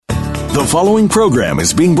The following program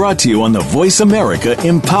is being brought to you on the Voice America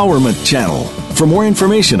Empowerment Channel. For more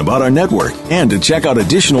information about our network and to check out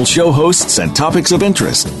additional show hosts and topics of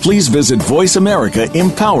interest, please visit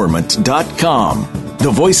voiceamericaempowerment.com.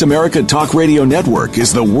 The Voice America Talk Radio Network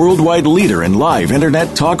is the worldwide leader in live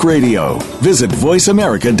Internet talk radio. Visit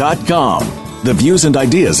voiceamerica.com. The views and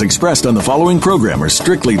ideas expressed on the following program are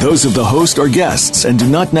strictly those of the host or guests and do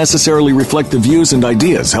not necessarily reflect the views and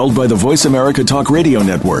ideas held by the Voice America Talk Radio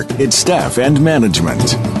Network, its staff, and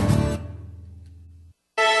management.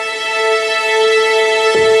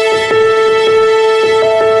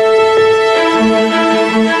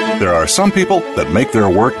 There are some people that make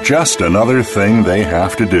their work just another thing they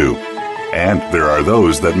have to do. And there are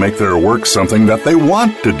those that make their work something that they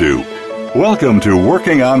want to do. Welcome to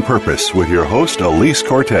Working on Purpose with your host, Elise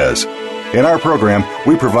Cortez. In our program,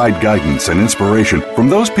 we provide guidance and inspiration from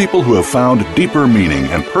those people who have found deeper meaning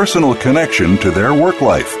and personal connection to their work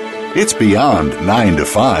life. It's beyond 9 to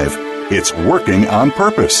 5. It's working on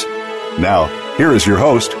purpose. Now, here is your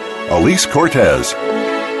host, Elise Cortez.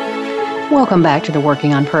 Welcome back to the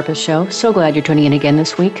Working on Purpose show. So glad you're tuning in again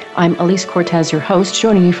this week. I'm Elise Cortez, your host,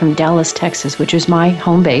 joining you from Dallas, Texas, which is my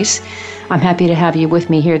home base. I'm happy to have you with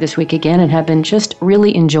me here this week again and have been just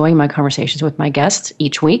really enjoying my conversations with my guests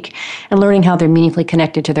each week and learning how they're meaningfully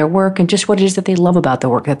connected to their work and just what it is that they love about the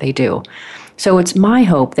work that they do. So it's my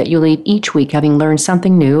hope that you leave each week having learned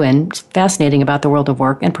something new and fascinating about the world of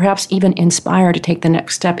work and perhaps even inspired to take the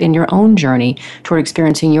next step in your own journey toward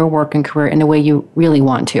experiencing your work and career in the way you really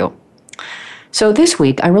want to. So this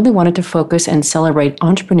week, I really wanted to focus and celebrate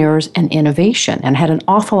entrepreneurs and innovation and had an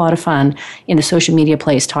awful lot of fun in the social media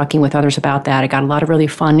place talking with others about that. I got a lot of really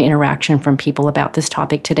fun interaction from people about this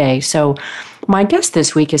topic today. So my guest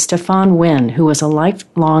this week is Stefan Nguyen, who is a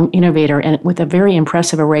lifelong innovator and with a very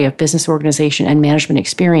impressive array of business organization and management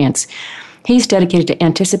experience. He's dedicated to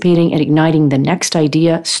anticipating and igniting the next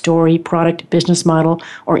idea, story, product, business model,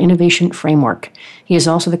 or innovation framework. He is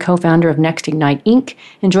also the co-founder of Next Ignite, Inc.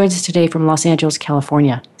 and joins us today from Los Angeles,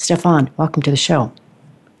 California. Stefan, welcome to the show.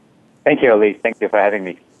 Thank you, Elise. Thank you for having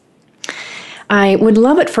me. I would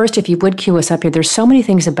love it first if you would cue us up here. There's so many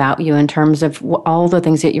things about you in terms of all the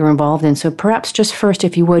things that you're involved in. So perhaps just first,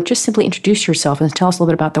 if you would, just simply introduce yourself and tell us a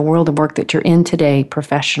little bit about the world of work that you're in today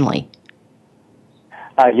professionally.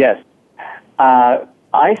 Yes.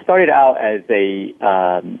 I started out as a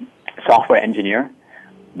software engineer,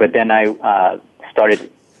 but then I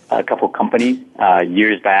started a couple companies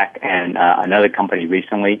years back and another company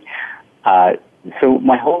recently. So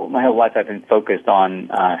my whole life I've been focused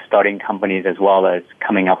on starting companies as well as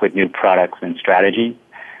coming up with new products and strategies,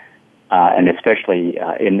 and especially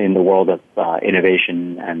in the world of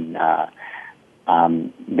innovation and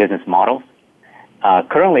business models.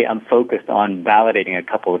 Currently, I'm focused on validating a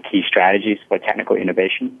couple of key strategies for technical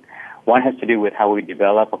innovation. One has to do with how we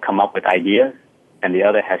develop or come up with ideas, and the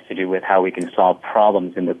other has to do with how we can solve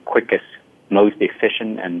problems in the quickest, most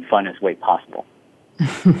efficient, and funnest way possible.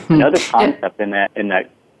 Another concept in that,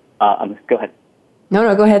 go ahead.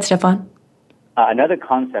 No, go ahead, Stefan. Another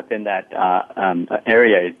concept in that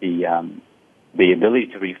area is the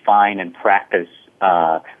ability to refine and practice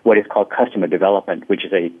what is called customer development, which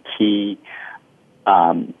is a key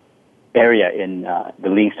area in the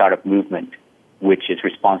lean startup movement, which is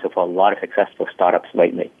responsible for a lot of successful startups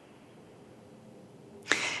lately.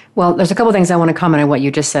 Well, there's a couple of things I want to comment on what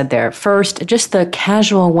you just said there. First, just the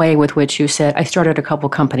casual way with which you said, I started a couple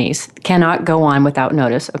companies, cannot go on without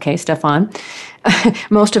notice. Okay, Stefan?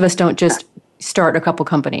 Most of us don't just start a couple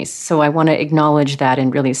companies. So I want to acknowledge that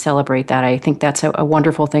and really celebrate that. I think that's a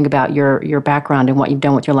wonderful thing about your background and what you've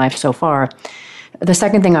done with your life so far. The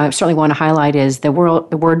second thing I certainly want to highlight is the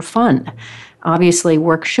word fun. Obviously,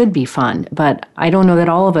 work should be fun, but I don't know that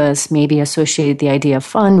all of us maybe associated the idea of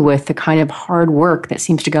fun with the kind of hard work that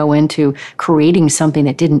seems to go into creating something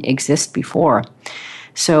that didn't exist before.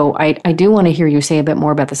 So I do want to hear you say a bit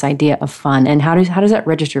more about this idea of fun, and how does that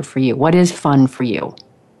register for you? What is fun for you?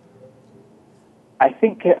 I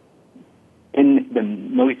think in the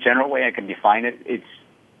most general way I can define it,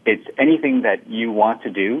 it's anything that you want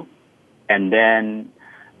to do, and then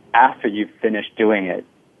after you've finished doing it,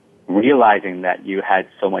 realizing that you had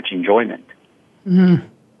so much enjoyment. Mm-hmm.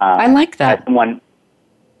 I like that.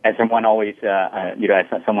 As someone always, as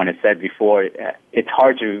someone has said before, it's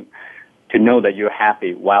hard to know that you're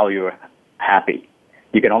happy while you're happy.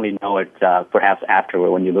 You can only know it perhaps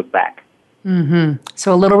afterward when you look back. Mm-hmm.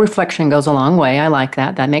 So a little reflection goes a long way. I like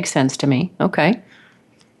that. That makes sense to me. Okay.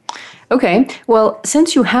 Well,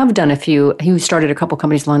 since you have done you started a couple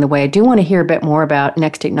companies along the way, I do want to hear a bit more about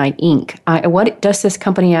Next Ignite, Inc. What does this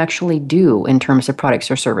company actually do in terms of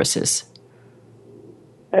products or services?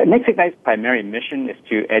 Next Ignite's primary mission is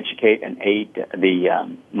to educate and aid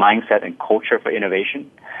the mindset and culture for innovation.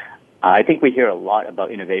 I think we hear a lot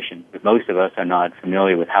about innovation, but most of us are not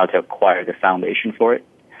familiar with how to acquire the foundation for it.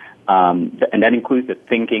 And that includes the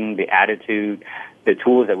thinking, the attitude, the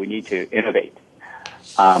tools that we need to innovate.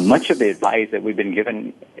 Much of the advice that we've been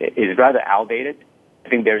given is rather outdated. I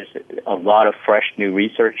think there's a lot of fresh new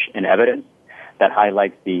research and evidence that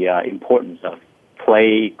highlights the importance of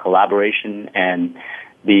play, collaboration, and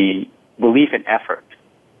the belief in effort.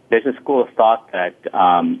 There's a school of thought that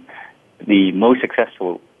the most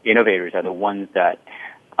successful innovators are the ones that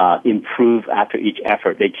improve after each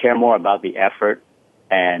effort. They care more about the effort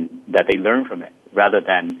and that they learn from it rather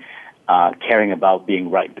than caring about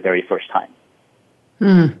being right the very first time.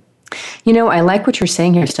 You know, I like what you're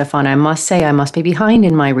saying here, Stefan. I must say I must be behind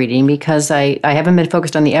in my reading because I haven't been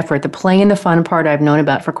focused on the effort. The play and the fun part I've known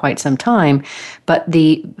about for quite some time, but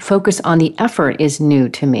the focus on the effort is new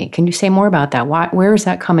to me. Can you say more about that? Where is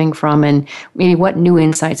that coming from, and maybe what new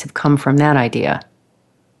insights have come from that idea?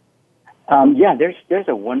 There's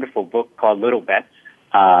a wonderful book called Little Bets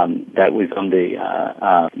that was on the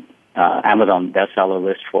Amazon bestseller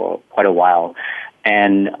list for quite a while.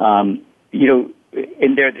 And,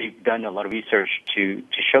 in there they've done a lot of research to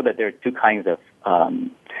show that there are two kinds of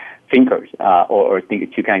thinkers or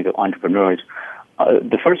two kinds of entrepreneurs.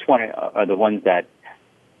 The first one are the ones that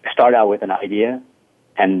start out with an idea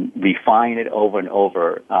and refine it over and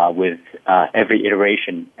over with every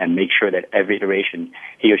iteration and make sure that every iteration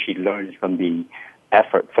he or she learns from the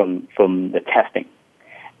effort, from the testing.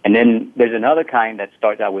 And then there's another kind that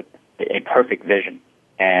starts out with a perfect vision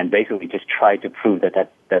and basically just try to prove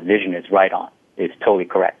that vision is right on, is totally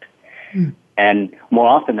correct. And more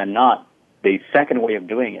often than not, the second way of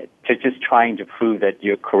doing it, just trying to prove that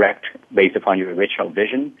you're correct based upon your original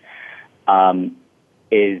vision,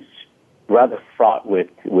 is rather fraught with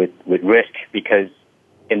risk because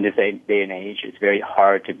in this day and age, it's very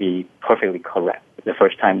hard to be perfectly correct the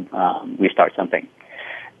first time we start something.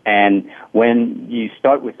 And when you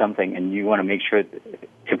start with something and you want to make sure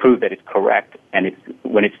to prove that it's correct, and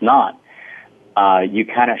when it's not, you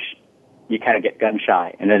kind of get gun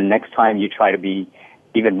shy, and then the next time you try to be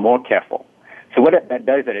even more careful. So what that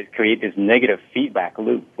does is it creates this negative feedback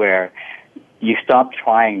loop where you stop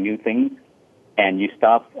trying new things and you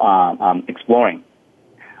stop exploring.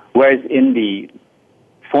 Whereas in the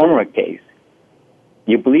former case,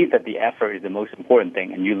 you believe that the effort is the most important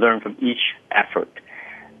thing, and you learn from each effort.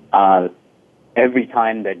 Every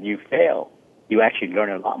time that you fail, you actually learn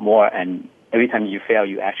a lot more, and every time you fail,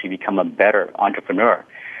 you actually become a better entrepreneur.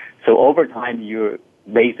 So over time, your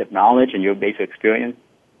base of knowledge and your base of experience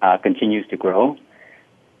continues to grow,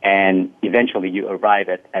 and eventually you arrive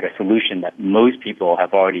at a solution that most people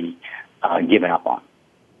have already given up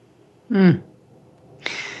on.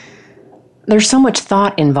 There's so much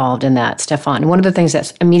thought involved in that, Stefan. One of the things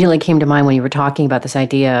that immediately came to mind when you were talking about this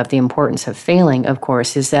idea of the importance of failing, of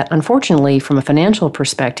course, is that unfortunately, from a financial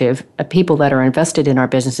perspective, people that are invested in our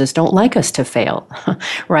businesses don't like us to fail,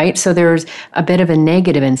 right? So there's a bit of a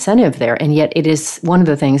negative incentive there, and yet it is one of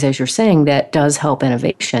the things, as you're saying, that does help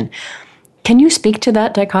innovation. Can you speak to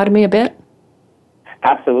that dichotomy a bit?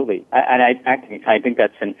 Absolutely. And I think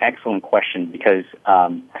that's an excellent question because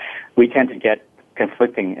we tend to get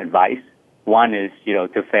conflicting advice. One is,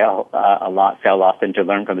 to fail a lot, fail often, to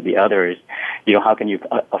learn from it. The other is, how can you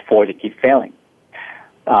afford to keep failing?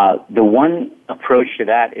 The one approach to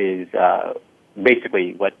that is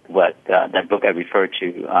basically what that book I referred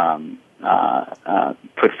to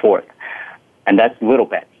put forth, and that's little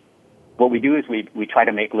bets. What we do is we try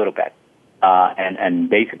to make little bets and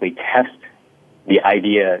basically test the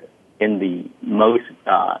idea in the most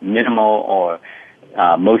minimal or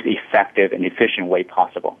most effective and efficient way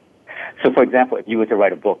possible. So, for example, if you were to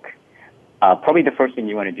write a book, probably the first thing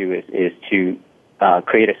you want to do is to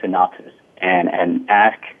create a synopsis and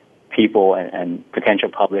ask people and potential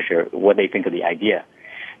publisher what they think of the idea.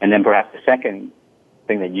 And then perhaps the second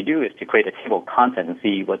thing that you do is to create a table of contents and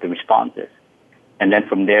see what the response is. And then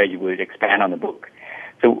from there, you would expand on the book.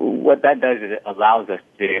 So what that does is it allows us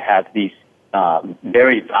to have these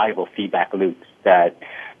very valuable feedback loops that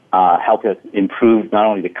help us improve not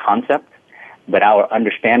only the concept, but our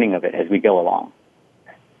understanding of it as we go along.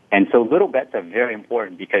 And so little bets are very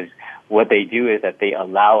important because what they do is that they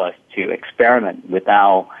allow us to experiment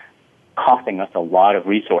without costing us a lot of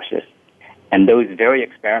resources. And those very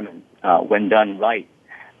experiments, when done right,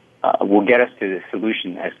 will get us to the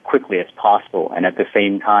solution as quickly as possible, and at the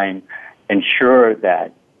same time ensure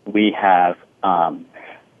that we have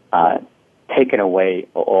taken away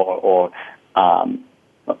or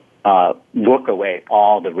work away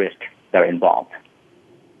all the risks that are involved.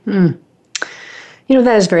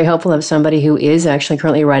 That is very helpful of somebody who is actually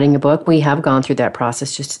currently writing a book. We have gone through that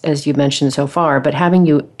process, just as you mentioned so far, but having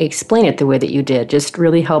you explain it the way that you did just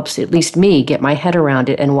really helps at least me get my head around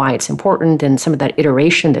it and why it's important and some of that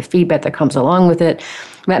iteration, the feedback that comes along with it.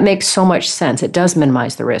 That makes so much sense. It does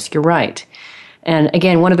minimize the risk. You're right. And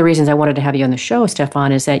again, one of the reasons I wanted to have you on the show,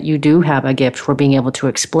 Stefan, is that you do have a gift for being able to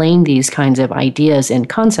explain these kinds of ideas and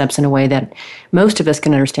concepts in a way that most of us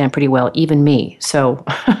can understand pretty well, even me. So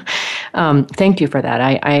thank you for that.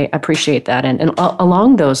 I appreciate that. And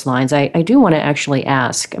along those lines, I do want to actually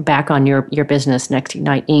ask, back on your business, Next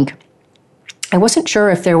Ignite Inc., I wasn't sure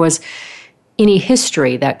if there was any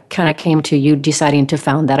history that kind of came to you deciding to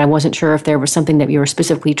found that. I wasn't sure if there was something that you were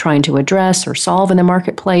specifically trying to address or solve in the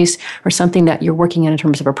marketplace, or something that you're working on in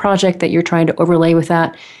terms of a project that you're trying to overlay with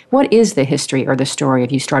that. What is the history or the story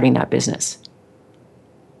of you starting that business?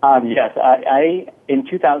 Yes, I in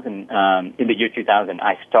 2000, in the year 2000,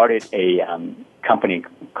 I started a company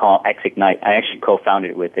called X-Ignite. I actually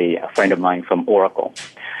co-founded it with a friend of mine from Oracle.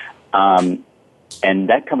 And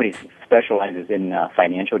that company specializes in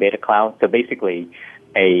financial data cloud. So basically,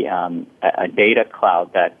 a data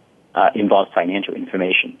cloud that involves financial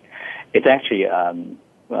information. It's actually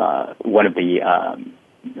one of the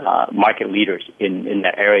market leaders in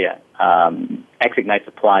that area. X-Ignite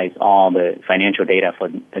supplies all the financial data for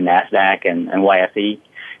the NASDAQ and NYSE,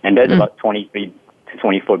 and does about 23 to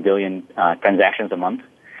 24 billion transactions a month.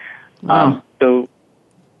 Wow. So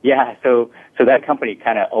that company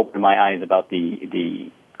kind of opened my eyes about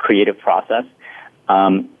the creative process.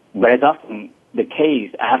 But as often the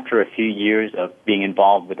case, after a few years of being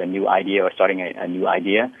involved with a new idea or starting a new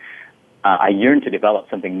idea, I yearned to develop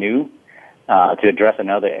something new, to address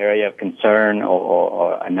another area of concern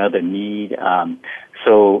or another need.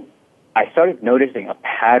 So I started noticing a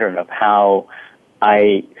pattern of how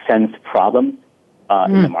I sense problems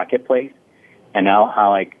in the marketplace, and now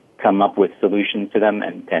how I come up with solutions to them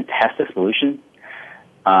and test the solutions.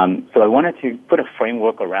 So I wanted to put a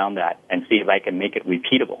framework around that and see if I can make it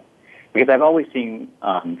repeatable. Because I've always seen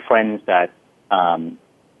friends that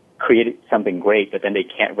created something great, but then they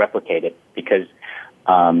can't replicate it because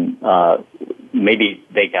maybe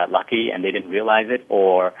they got lucky and they didn't realize it,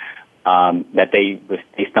 or that they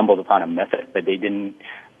stumbled upon a method, but they didn't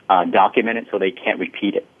document it, so they can't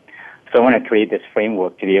repeat it. So I want to create this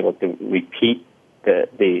framework to be able to repeat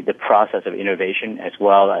the process of innovation, as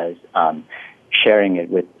well as sharing it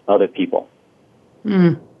with other people.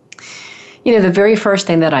 The very first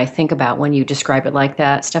thing that I think about when you describe it like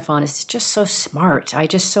that, Stefan, is just so smart. I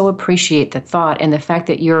just so appreciate the thought and the fact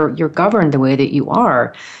that you're governed the way that you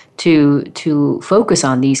are to focus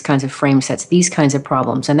on these kinds of frame sets, these kinds of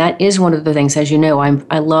problems. And that is one of the things, as you know,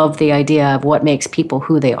 I love the idea of what makes people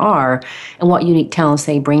who they are and what unique talents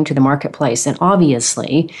they bring to the marketplace. And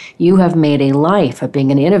obviously, you have made a life of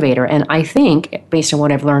being an innovator. And I think, based on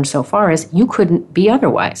what I've learned so far, is you couldn't be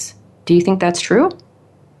otherwise. Do you think that's true?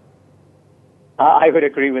 I would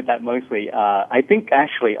agree with that mostly. I think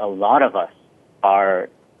actually a lot of us are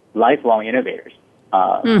lifelong innovators,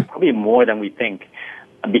 probably more than we think.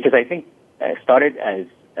 Because I think starting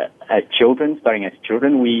as children,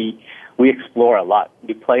 we explore a lot.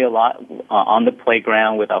 We play a lot on the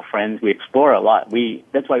playground with our friends. We explore a lot.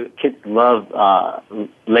 That's why kids love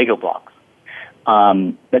Lego blocks.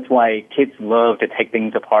 That's why kids love to take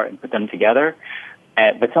things apart and put them together.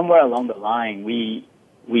 But somewhere along the line, we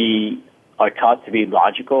are taught to be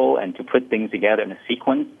logical and to put things together in a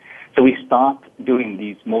sequence. So we stop doing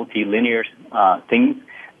these multilinear things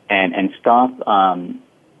and stop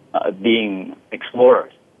being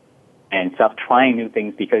explorers and stop trying new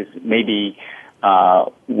things, because maybe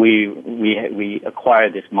we acquire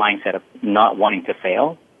this mindset of not wanting to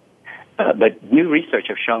fail. But new research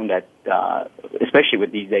have shown that, especially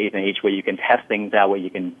with these days and age where you can test things out, where you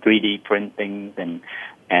can 3D print things and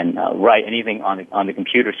write anything on the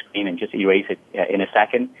computer screen and just erase it in a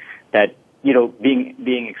second, that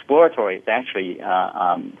being exploratory is actually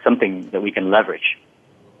something that we can leverage.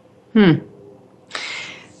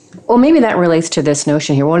 Well, maybe that relates to this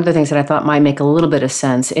notion here. One of the things that I thought might make a little bit of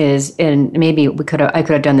sense is, and maybe I could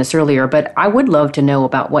have done this earlier, but I would love to know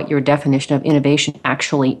about what your definition of innovation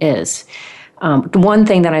actually is. One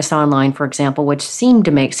thing that I saw online, for example, which seemed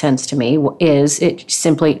to make sense to me, is it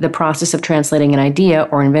simply the process of translating an idea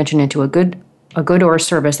or invention into a good or a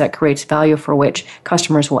service that creates value for which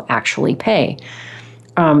customers will actually pay.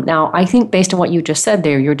 Now, I think based on what you just said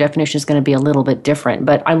there, your definition is going to be a little bit different,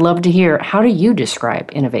 but I'd love to hear, how do you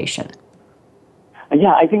describe innovation?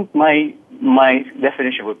 Yeah, I think my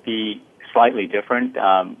definition would be slightly different,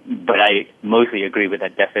 but I mostly agree with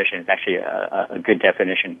that definition. It's actually a good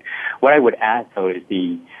definition. What I would add, though, is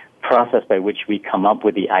the process by which we come up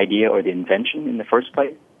with the idea or the invention in the first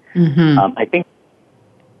place. Mm-hmm. I think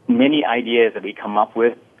many ideas that we come up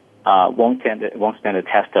with won't stand the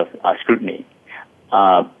test of scrutiny.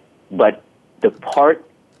 But the part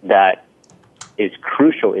that is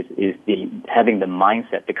crucial is having the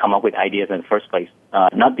mindset to come up with ideas in the first place,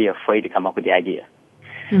 not be afraid to come up with the idea.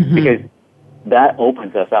 Mm-hmm. Because that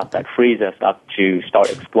opens us up, that frees us up to start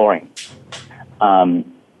exploring.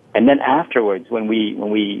 And then afterwards, when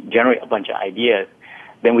we generate a bunch of ideas,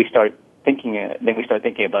 then we start thinking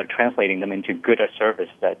about translating them into a goods or service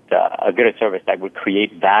that would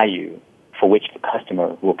create value for which the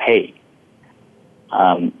customer will pay.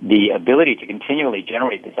 The ability to continually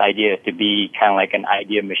generate this idea to be kind of like an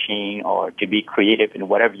idea machine or to be creative in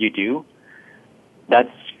whatever you do,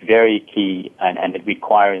 that's very key, and it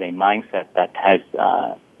requires a mindset that has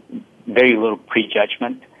very little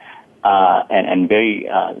prejudgment and very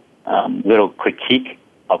little critique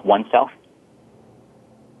of oneself.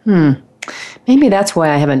 Maybe that's why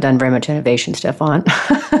I haven't done very much innovation, Stefan.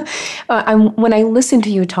 When I listen to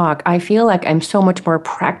you talk, I feel like I'm so much more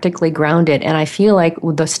practically grounded, and I feel like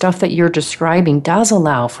the stuff that you're describing does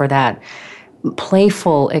allow for that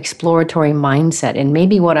playful, exploratory mindset. And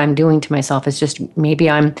maybe what I'm doing to myself is just maybe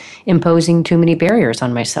I'm imposing too many barriers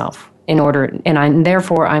on myself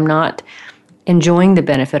therefore I'm not enjoying the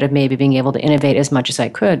benefit of maybe being able to innovate as much as I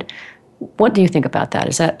could. What do you think about that?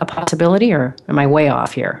 Is that a possibility, or am I way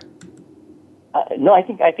off here? No, I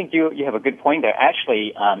think you have a good point there.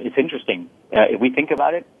 Actually, it's interesting. If we think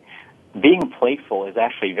about it, being playful is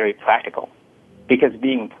actually very practical, because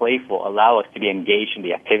being playful allows us to be engaged in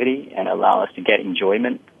the activity and allow us to get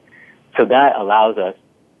enjoyment. So that allows us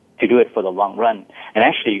to do it for the long run. And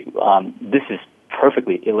actually, this is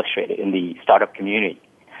perfectly illustrated in the startup community.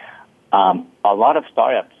 A lot of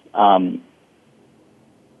startups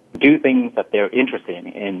do things that they're interested in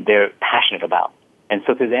and they're passionate about. And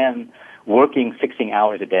so to them, working 16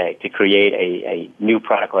 hours a day to create a new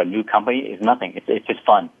product or a new company is nothing. It's just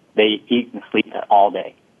fun. They eat and sleep all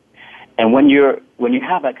day. And when you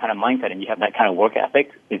have that kind of mindset and you have that kind of work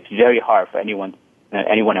ethic, it's very hard for anyone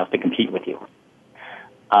else to compete with you.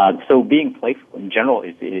 So being playful in general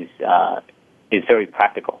is very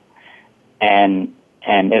practical, and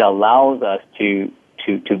it allows us to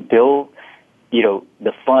build,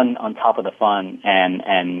 the fun on top of the fun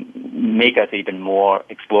and make us even more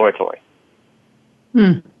exploratory.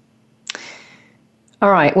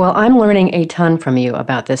 All right. Well, I'm learning a ton from you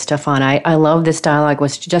about this, Stefan. I love this dialogue. It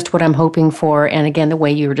was just what I'm hoping for. And again, the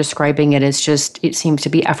way you were describing it it seems to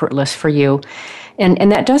be effortless for you.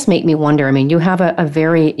 And that does make me wonder. I mean, you have a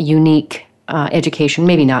very unique education,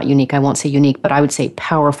 maybe not unique, I won't say unique, but I would say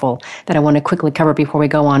powerful, that I want to quickly cover before we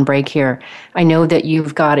go on break here. I know that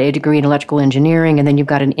you've got a degree in electrical engineering, and then you've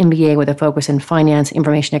got an MBA with a focus in finance,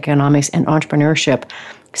 information economics, and entrepreneurship.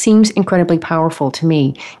 Seems incredibly powerful to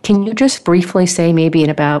me. Can you just briefly say, maybe in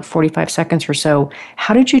about 45 seconds or so,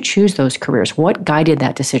 how did you choose those careers? What guided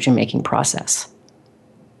that decision-making process?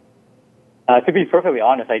 To be perfectly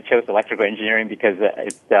honest, I chose electrical engineering because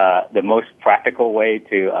it's the most practical way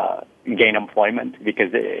to gain employment, because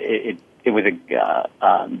it was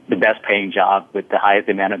the best paying job with the highest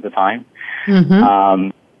demand at the time.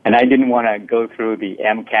 Mm-hmm. And I didn't want to go through the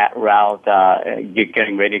MCAT route,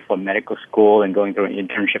 getting ready for medical school and going through an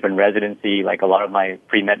internship and residency like a lot of my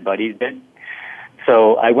pre-med buddies did.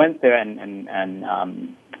 So I went there and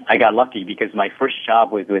I got lucky, because my first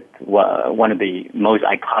job was with one of the most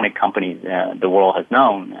iconic companies the world has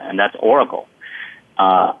known, and that's Oracle.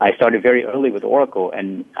 I started very early with Oracle,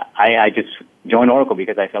 and I just joined Oracle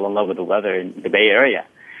because I fell in love with the weather in the Bay Area.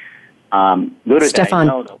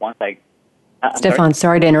 Stefan, Stefan,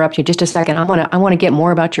 sorry to interrupt you. Just a second. I want to get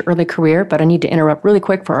more about your early career, but I need to interrupt really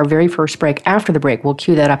quick for our very first break. After the break, we'll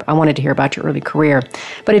cue that up. I wanted to hear about your early career.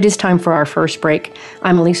 But it is time for our first break.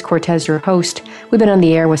 I'm Elise Cortez, your host. We've been on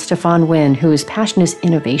the air with Stefan Nguyen, whose passion is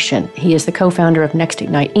innovation. He is the co-founder of Next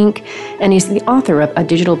Ignite Inc., and he's the author of a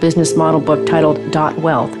digital business model book titled Dot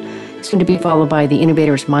Wealth, soon to be followed by The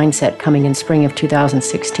Innovator's Mindset, coming in spring of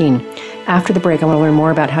 2016. After the break, I want to learn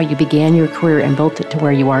more about how you began your career and built it to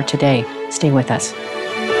where you are today. Stay with us.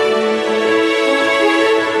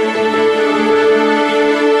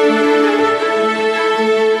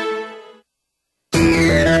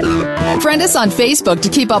 Friend us on Facebook to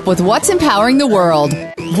keep up with what's empowering the world.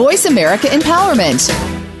 Voice America Empowerment.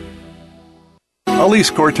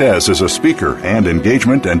 Elise Cortez is a speaker and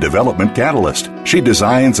engagement and development catalyst. She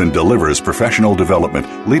designs and delivers professional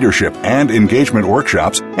development, leadership, and engagement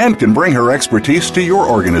workshops and can bring her expertise to your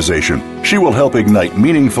organization. She will help ignite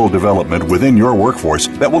meaningful development within your workforce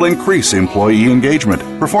that will increase employee engagement,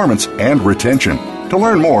 performance, and retention. To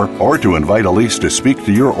learn more or to invite Elise to speak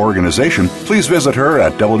to your organization, please visit her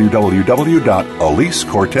at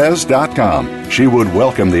www.elisecortez.com. She would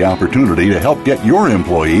welcome the opportunity to help get your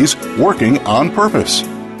employees working on purpose.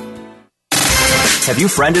 Have you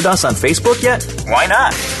friended us on Facebook yet? Why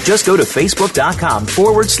not? Just go to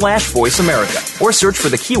facebook.com/Voice America or search for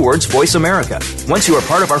the keywords Voice America. Once you are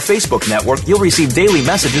part of our Facebook network, you'll receive daily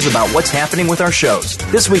messages about what's happening with our shows,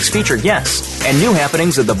 this week's featured guests, and new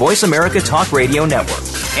happenings of the Voice America Talk Radio Network.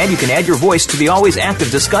 And you can add your voice to the always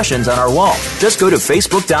active discussions on our wall. Just go to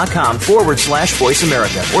facebook.com/Voice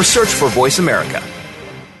America or search for Voice America.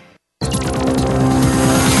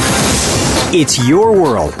 It's your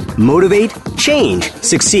world. Motivate, change,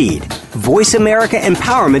 succeed.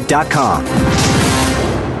 VoiceAmericaEmpowerment.com.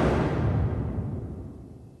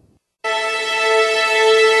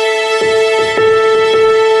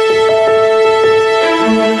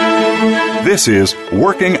 This is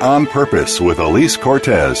Working on Purpose with Elise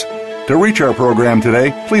Cortez. To reach our program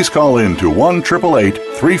today, please call in to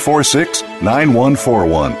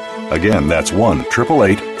 1-888-346-9141. Again, that's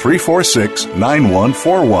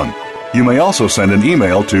 1-888-346-9141. You may also send an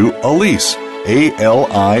email to Elise,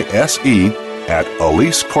 A-L-I-S-E, at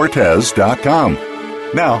EliseCortez.com.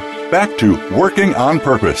 Now, back to Working on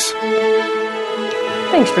Purpose.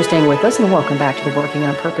 Thanks for staying with us and welcome back to the Working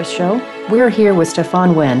on Purpose show. We're here with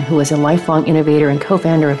Stefan Wen, who is a lifelong innovator and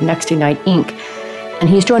co-founder of Next Ignite, Inc., and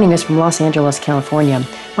he's joining us from Los Angeles, California.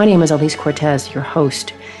 My name is Elise Cortez, your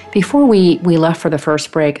host. Before we left for the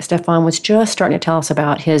first break, Stefan was just starting to tell us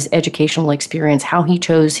about his educational experience, how he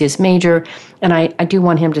chose his major, and I do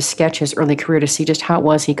want him to sketch his early career to see just how it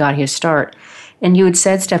was he got his start. And you had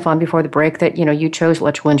said, Stefan, before the break that, you chose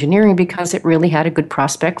electrical engineering because it really had a good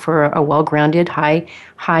prospect for a well-grounded,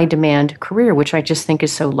 high-demand career, which I just think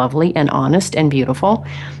is so lovely and honest and beautiful.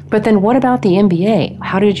 But then what about the MBA?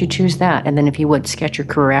 How did you choose that? And then if you would, sketch your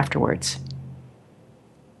career afterwards.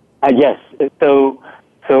 Yes.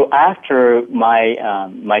 So after my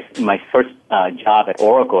first job at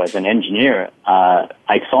Oracle as an engineer,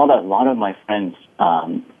 I saw that a lot of my friends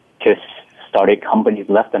just started companies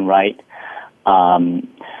left and right,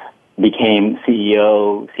 became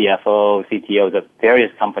CEO, CFO, CTOs of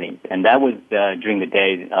various companies. And that was during the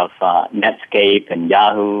days of Netscape and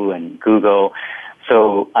Yahoo and Google.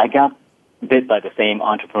 So I got bit by the same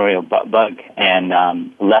entrepreneurial bug and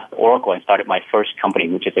left Oracle and started my first company,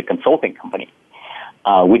 which is a consulting company.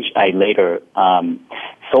 Which I later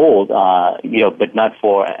sold, but not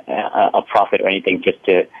for a profit or anything, just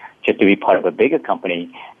to be part of a bigger company.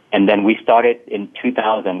 And then we started in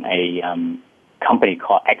 2000 a company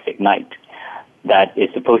called Ignite that is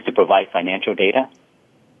supposed to provide financial data.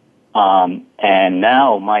 And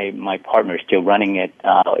now my partner is still running it.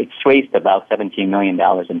 It's raised about $17 million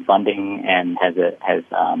in funding and has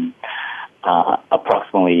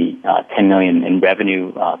approximately $10 million in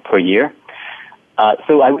revenue per year.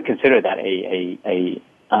 So I would consider that a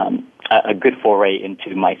good foray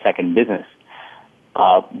into my second business.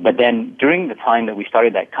 But then during the time that we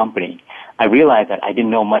started that company, I realized that I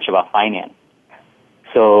didn't know much about finance.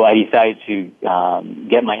 So I decided to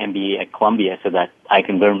get my MBA at Columbia so that I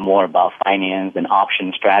can learn more about finance and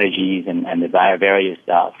option strategies and the various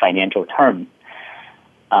financial terms.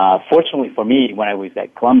 Fortunately for me, when I was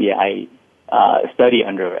at Columbia, I studied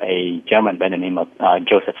under a gentleman by the name of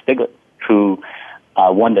Joseph Stiglitz, who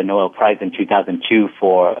won the Nobel Prize in 2002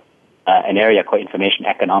 for an area called information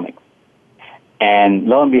economics. And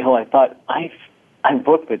lo and behold, I thought, I've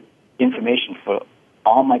worked with information for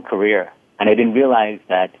all my career, and I didn't realize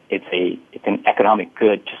that it's an economic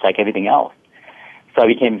good just like everything else. So I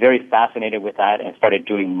became very fascinated with that and started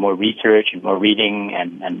doing more research and more reading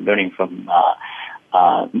and learning from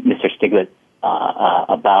Mr. Stiglitz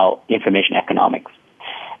about information economics.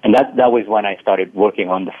 And that was when I started working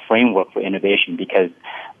on the framework for innovation, because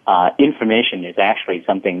information is actually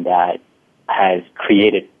something that has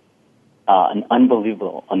created an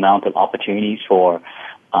unbelievable amount of opportunities for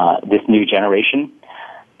this new generation.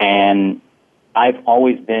 And I've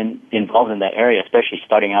always been involved in that area, especially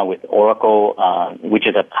starting out with Oracle, which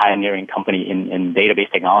is a pioneering company in database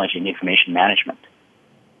technology and information management.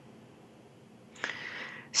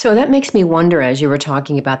 So that makes me wonder, as you were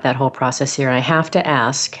talking about that whole process here, I have to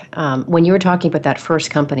ask, when you were talking about that first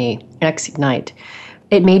company, Ignite,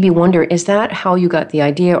 it made me wonder, is that how you got the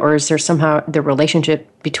idea, or is there somehow the relationship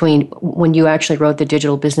between when you actually wrote the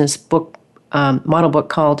digital business book model book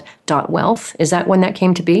called .wealth. Is that when that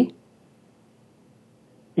came to be?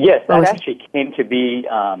 Yes, that actually came to be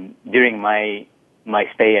during my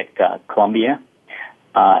stay at Columbia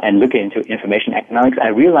and looking into information economics. I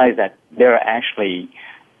realized that there are actually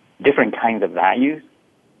different kinds of values,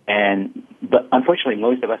 but unfortunately,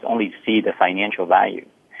 most of us only see the financial value.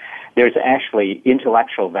 There's actually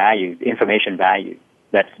intellectual values, information value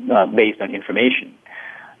that's based on information.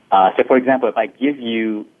 So, for example, if I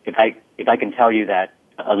can tell you that,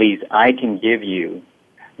 Elise, I can give you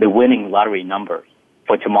the winning lottery number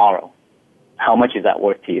for tomorrow, how much is that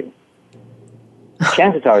worth to you?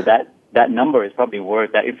 Chances are that number is probably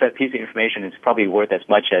worth, that piece of information is probably worth as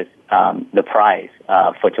much as the prize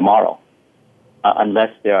for tomorrow,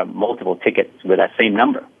 unless there are multiple tickets with that same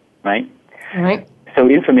number, right? Right. So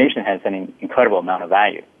information has an incredible amount of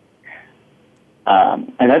value.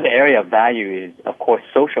 Another area of value is, of course,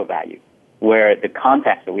 social value, where the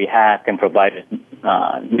contacts that we have can provide us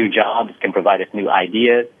new jobs, can provide us new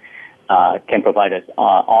ideas, can provide us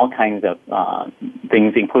all kinds of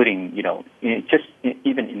things, including, just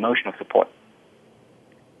even emotional support.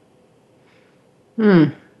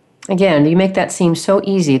 Again, you make that seem so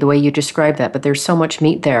easy the way you describe that, but there's so much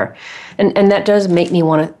meat there. And that does make me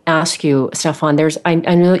want to ask you, Stefan, I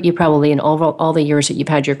know that you probably, in all the years that you've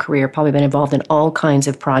had your career, probably been involved in all kinds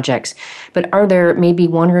of projects, but are there maybe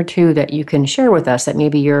one or two that you can share with us that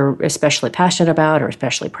maybe you're especially passionate about or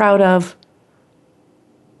especially proud of?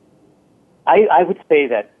 I would say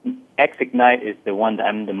that XIgnite is the one that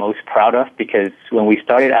I'm the most proud of, because when we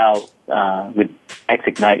started out with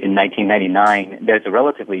XIgnite in 1999, there's a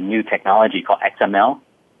relatively new technology called XML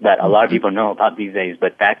that a lot of people know about these days,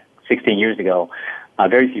 but back 16 years ago,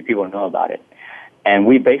 very few people know about it. And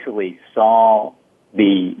we basically saw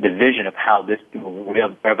the vision of how this will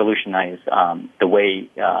revolutionize the way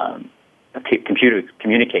computers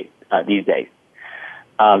communicate these days.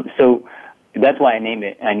 So that's why I named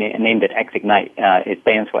it XIgnite. It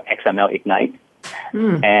stands for XML Ignite.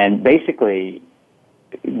 And basically,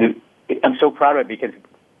 I'm so proud of it because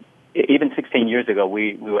even 16 years ago,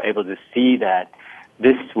 we were able to see that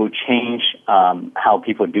this will change how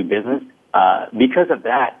people do business. Because of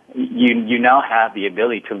that, you now have the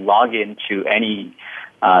ability to log into many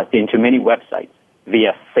websites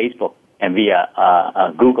via Facebook and via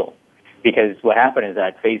Google. Because what happened is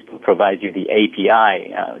that Facebook provides you the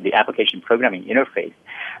API, the application programming interface,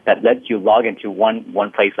 that lets you log into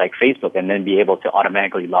one place like Facebook and then be able to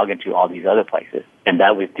automatically log into all these other places. And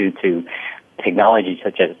that was due to technology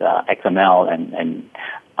such as XML and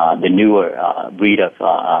the newer breed of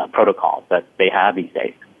protocols that they have these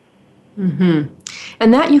days. Mm-hmm.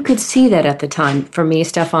 And that you could see that at the time. For me,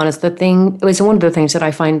 Stefan, it was one of the things that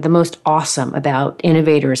I find the most awesome about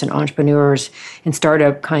innovators and entrepreneurs and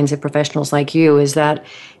startup kinds of professionals like you is that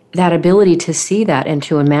ability to see that and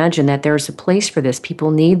to imagine that there's a place for this.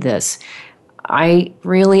 People need this. I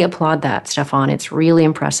really applaud that, Stefan. It's really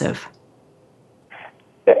impressive.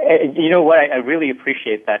 You know what? I really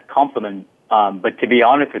appreciate that compliment. But to be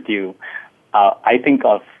honest with you, I think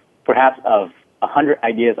of 100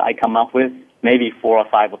 ideas I come up with, maybe 4 or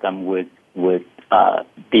 5 of them would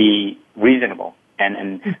be reasonable.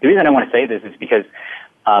 And the reason I want to say this is because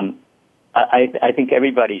I think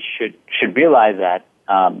everybody should realize that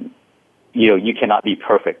you cannot be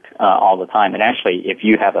perfect all the time. And actually, if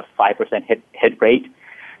you have a 5% hit rate,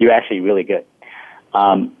 you're actually really good.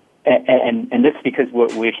 And that's because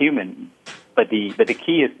we're human. But the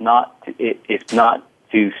key is not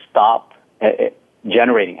to stop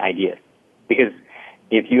generating ideas. Because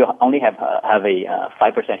if you only have a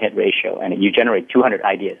 5% hit ratio and you generate 200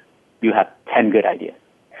 ideas, you have 10 good ideas.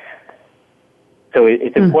 So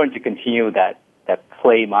it's important to continue that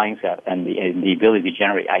play mindset and the ability to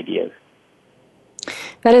generate ideas.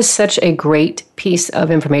 That is such a great piece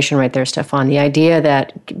of information right there, Stefan. The idea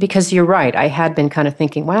that, because you're right, I had been kind of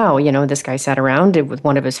thinking, wow, this guy sat around with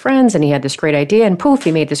one of his friends and he had this great idea and poof,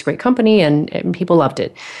 he made this great company and people loved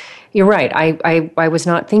it. You're right. I was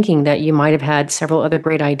not thinking that you might have had several other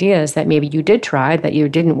great ideas that maybe you did try, that you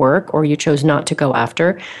didn't work, or you chose not to go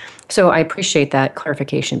after. So I appreciate that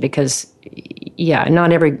clarification because, yeah,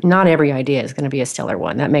 not every idea is going to be a stellar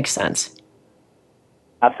one. That makes sense.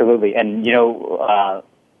 Absolutely. And,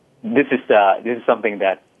 this is something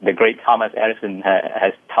that the great Thomas Edison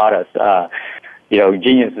has taught us.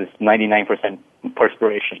 Genius is 99%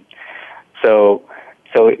 perspiration. So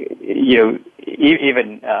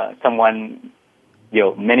even someone,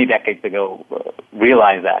 many decades ago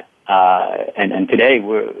realized that, and today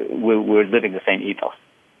we're living the same ethos.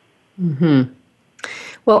 Mm-hmm.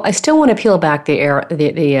 Well, I still want to peel back the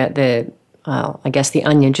I guess, the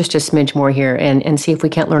onion just a smidge more here and see if we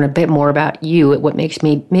can't learn a bit more about you, what makes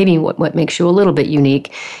what makes you a little bit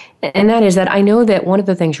unique. And that is that I know that one of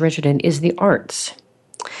the things you're interested in is the arts.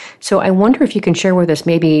 So I wonder if you can share with us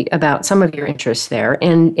maybe about some of your interests there.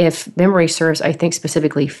 And if memory serves, I think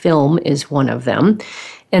specifically film is one of them.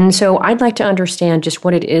 And so I'd like to understand just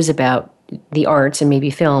what it is about the arts and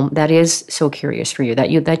maybe film that is so curious for you,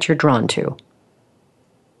 that you're drawn to.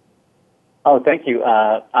 Oh, thank you.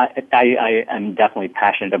 I am definitely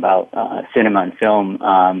passionate about cinema and film,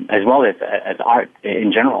 as well as art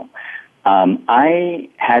in general. I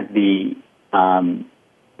had the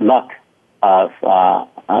luck of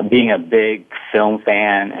being a big film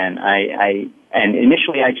fan, and and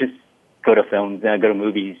initially I just go to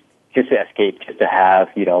movies just to escape, just to have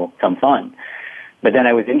some fun. But then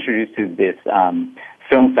I was introduced to this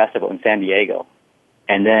film festival in San Diego,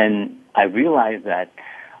 and then I realized that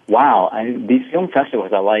wow, these film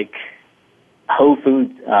festivals are like Whole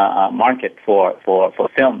Foods market for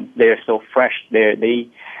film. They are so fresh. They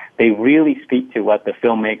really speak to what the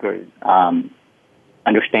filmmakers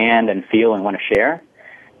understand and feel and want to share.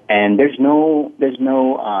 And there's no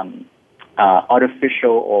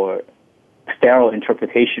artificial or sterile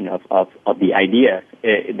interpretation of the ideas.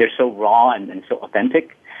 They're so raw and so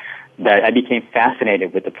authentic that I became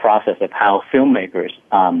fascinated with the process of how filmmakers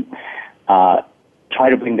try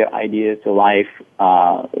to bring their ideas to life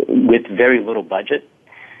with very little budget.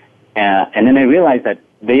 And then I realized that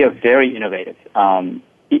they are very innovative.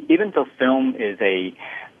 Even though film is a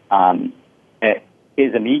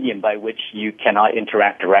medium by which you cannot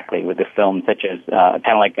interact directly with the film, such as kind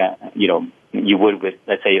of like you would with,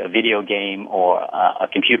 let's say, a video game or a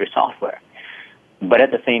computer software. But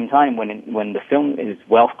at the same time, when the film is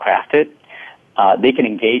well crafted, they can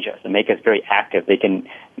engage us and make us very active. They can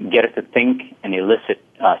get us to think and elicit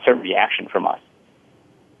certain reaction from us.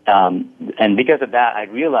 And because of that, I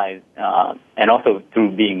realized, and also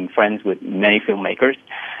through being friends with many filmmakers,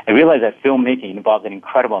 I realized that filmmaking involves an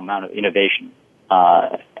incredible amount of innovation.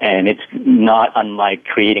 And it's not unlike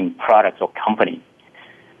creating products or companies.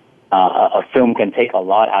 A film can take a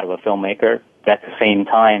lot out of a filmmaker, but at the same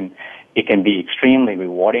time, it can be extremely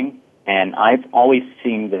rewarding. And I've always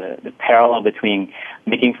seen the parallel between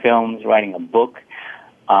making films, writing a book,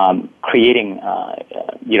 creating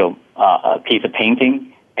a piece of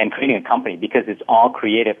painting, and creating a company, because it's all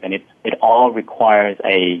creative and it all requires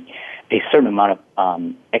a certain amount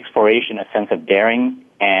of exploration, a sense of daring,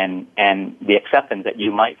 and the acceptance that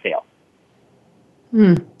you might fail.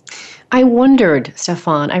 I wondered,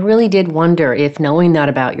 Stefan, I really did wonder if, knowing that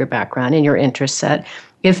about your background and your interest set,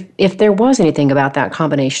 if there was anything about that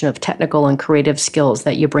combination of technical and creative skills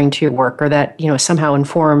that you bring to your work, or that somehow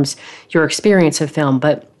informs your experience of film.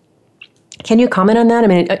 But can you comment on that? I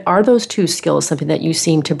mean, are those two skills something that you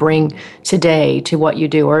seem to bring today to what you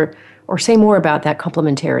do, or say more about that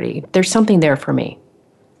complementarity? There's something there for me.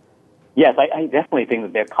 Yes, I definitely think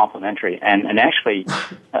that they're complementary. And actually,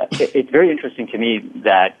 it's very interesting to me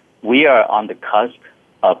that we are on the cusp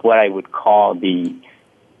of what I would call the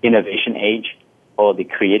innovation age or the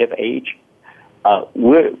creative age.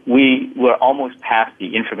 We're almost past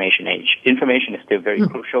the information age. Information is still very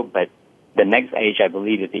crucial, but the next age, I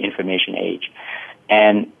believe, is the information age.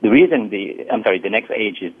 And the reason the next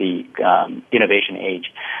age is the innovation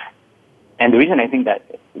age. And the reason I think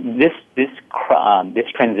that this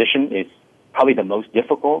transition is probably the most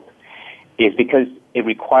difficult is because it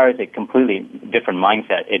requires a completely different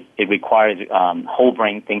mindset. It requires whole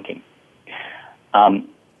brain thinking.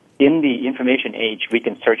 In the information age, we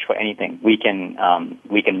can search for anything. We can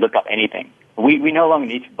look up anything. We no longer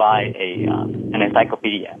need to buy an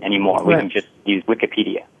encyclopedia anymore. Right. We can just use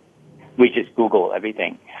Wikipedia. We just Google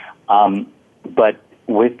everything. But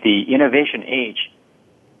with the innovation age,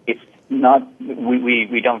 it's not.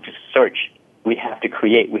 We don't just search. We have to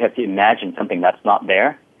create. We have to imagine something that's not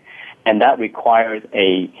there, and that requires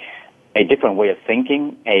a different way of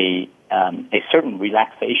thinking, a certain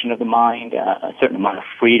relaxation of the mind, a certain amount of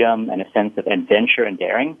freedom, and a sense of adventure and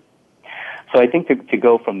daring. So I think to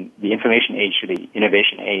go from the information age to the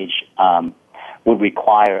innovation age would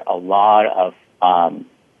require a lot of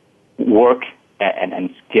work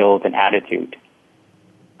and skills and attitude.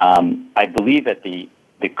 I believe that the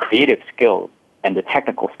creative skills and the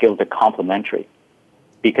technical skills are complementary,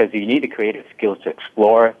 because you need the creative skills to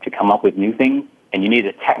explore, to come up with new things, and you need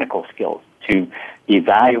the technical skills to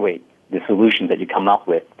evaluate the solutions that you come up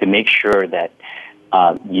with to make sure that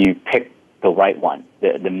you pick the right one,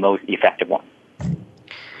 the most effective one.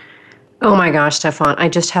 Oh my gosh, Stefan, I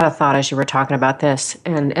just had a thought as you were talking about this,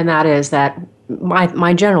 and that is that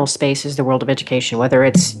my general space is the world of education, whether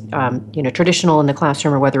it's traditional in the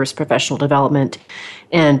classroom or whether it's professional development.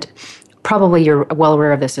 And probably you're well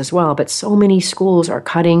aware of this as well, but so many schools are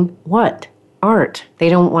cutting what? Art. They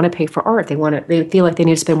don't want to pay for art. They feel like they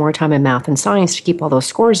need to spend more time in math and science to keep all those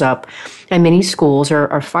scores up. And many schools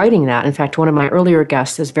are fighting that. In fact, one of my earlier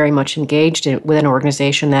guests is very much engaged with an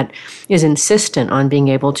organization that is insistent on being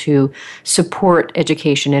able to support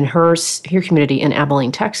education in her community in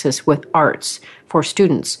Abilene, Texas, with arts for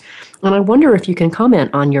students. And I wonder if you can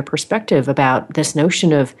comment on your perspective about this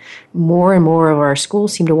notion of more and more of our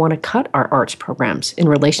schools seem to want to cut our arts programs in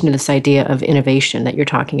relation to this idea of innovation that you're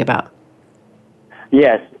talking about.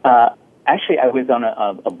 Yes. Actually, I was on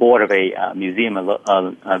a board of a museum,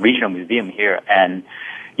 a regional museum here, and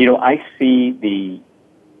I see the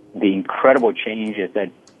incredible changes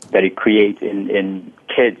that it creates in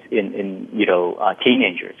kids, in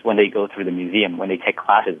teenagers when they go through the museum, when they take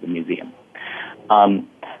classes at the museum.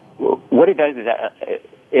 What it does is that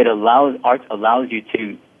art allows you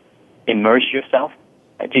to immerse yourself,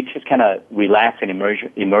 to just kind of relax and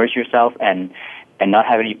immerse yourself and not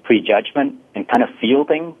have any prejudgment and kind of feel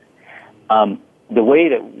things. The way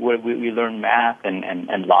that we learn math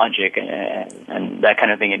and logic and that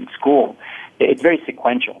kind of thing in school, it's very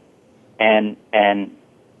sequential. And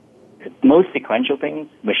most sequential things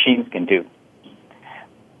machines can do.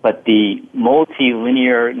 But the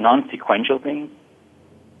multilinear, non-sequential things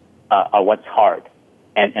are what's hard.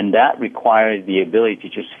 And that requires the ability to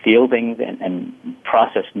just feel things and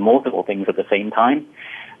process multiple things at the same time,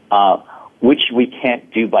 which we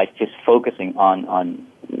can't do by just focusing on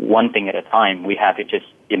one thing at a time. We have to just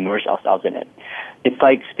immerse ourselves in it. It's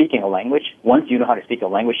like speaking a language. Once you know how to speak a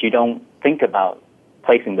language, you don't think about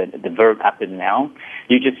placing the verb after the noun.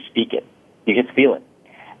 You just speak it. You just feel it.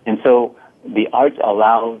 And so the arts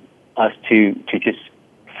allow us to just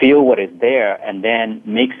feel what is there and then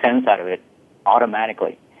make sense out of it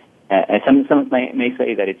automatically. And some may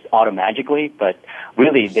say that it's automagically, but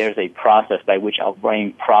really there's a process by which our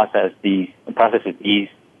brain processes these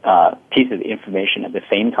pieces of information at the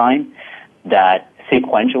same time that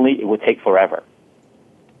sequentially it would take forever.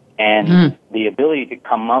 And the ability to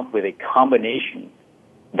come up with a combination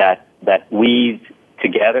that we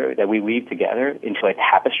weave together into a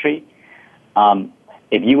tapestry,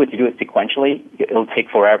 if you were to do it sequentially, it'll take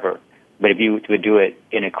forever. But if you were to do it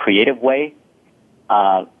in a creative way,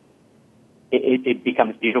 it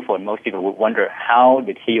becomes beautiful, and most people would wonder, how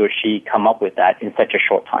did he or she come up with that in such a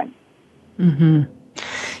short time? Mm-hmm.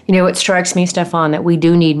 It strikes me, Stefan, that we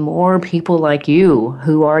do need more people like you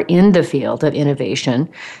who are in the field of innovation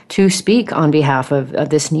to speak on behalf of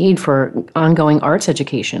this need for ongoing arts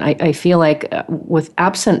education. I feel like with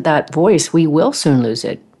absent that voice, we will soon lose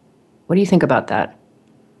it. What do you think about that?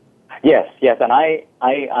 Yes, and I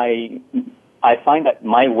find that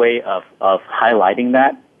my way of highlighting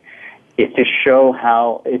that is to show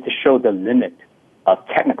the limit of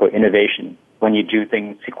technical innovation when you do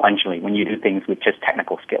things sequentially, when you do things with just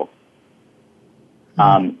technical skills.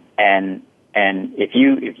 And if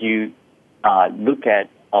you look at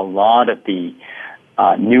a lot of the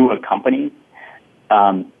newer companies,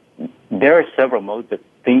 there are several modes of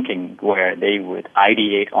thinking where they would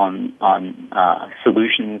ideate on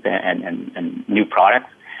solutions and new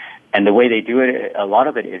products. And the way they do it, a lot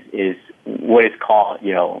of it is what is called,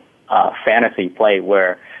 fantasy play,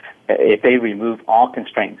 where if they remove all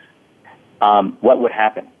constraints, what would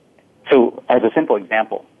happen? So, as a simple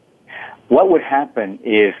example, what would happen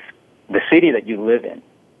if the city that you live in,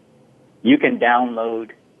 you can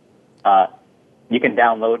download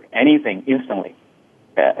anything instantly.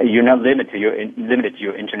 You're not limited to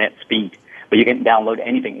your internet speed, but you can download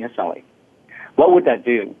anything instantly. What would that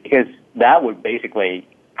do? Because that would basically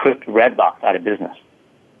put Redbox out of business,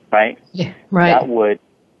 right? Yeah, right.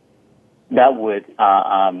 That would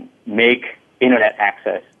make internet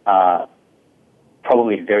access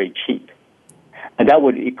probably very cheap, and that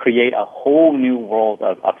would create a whole new world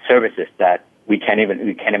of services that we can't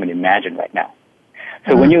even imagine right now.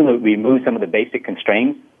 So when you remove some of the basic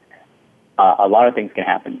constraints, a lot of things can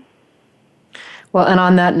happen. Well, and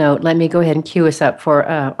on that note, let me go ahead and cue us up for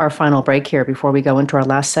our final break here before we go into our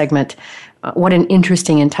last segment. What an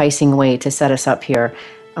interesting, enticing way to set us up here.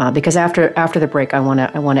 Because after the break, I want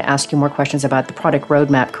to ask you more questions about the product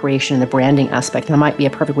roadmap creation and the branding aspect. And that might be a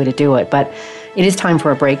perfect way to do it. But it is time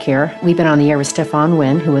for a break here. We've been on the air with Stefan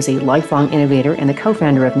Nguyen, who is a lifelong innovator and the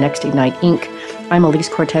co-founder of Next Ignite, Inc. I'm Elise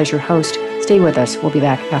Cortez, your host. Stay with us. We'll be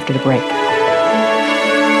back after the break.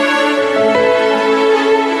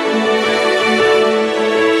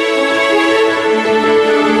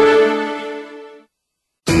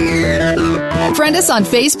 Friend us on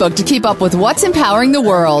Facebook to keep up with what's empowering the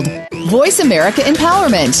world. Voice America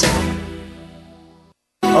Empowerment.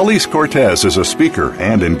 Elise Cortez is a speaker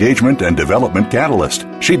and engagement and development catalyst.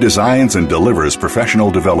 She designs and delivers professional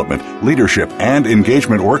development, leadership, and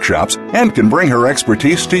engagement workshops and can bring her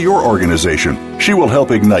expertise to your organization. She will help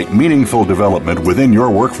ignite meaningful development within your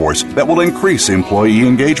workforce that will increase employee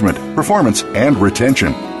engagement, performance, and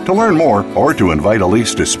retention. To learn more or to invite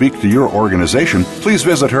Elise to speak to your organization, please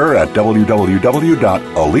visit her at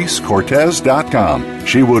www.elisecortez.com.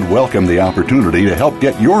 She would welcome the opportunity to help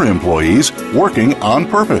get your employees working on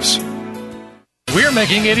purpose. We're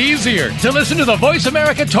making it easier to listen to the Voice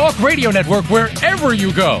America Talk Radio Network wherever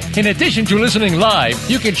you go. In addition to listening live,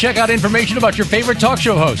 you can check out information about your favorite talk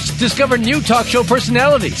show hosts, discover new talk show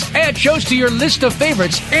personalities, add shows to your list of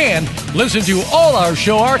favorites, and listen to all our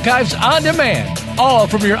show archives on demand. All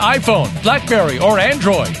from your iPhone, BlackBerry, or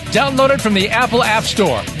Android. Download it from the Apple App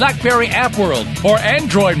Store, BlackBerry App World, or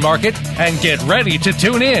Android Market, and get ready to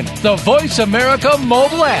tune in. The Voice America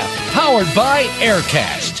mobile app, powered by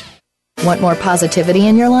Aircast. Want more positivity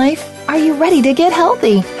in your life? Are you ready to get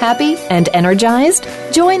healthy, happy, and energized?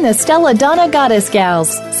 Join the Stella Donna Goddess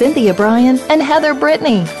Gals, Cynthia Bryan and Heather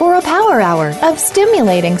Brittany, for a power hour of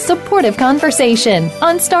stimulating, supportive conversation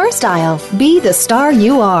on Star Style. Be the star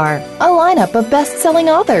you are. A lineup of best-selling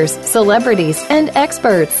authors, celebrities, and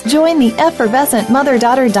experts join the effervescent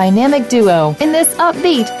mother-daughter dynamic duo in this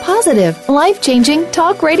upbeat, positive, life-changing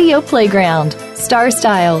talk radio playground. Star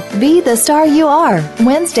Style. Be the star you are.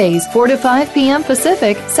 Wednesdays, 4 to 5 p.m.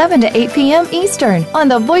 Pacific, 7 to 8 p.m. Eastern on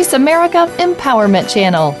the Voice America Empowerment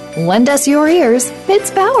Channel. Lend us your ears. It's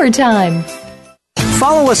power time.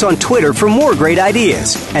 Follow us on Twitter for more great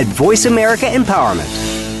ideas at Voice America Empowerment.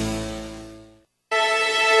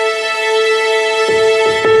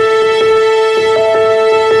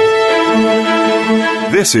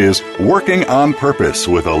 This is Working on Purpose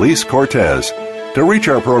with Elise Cortez. To reach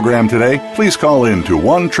our program today, please call in to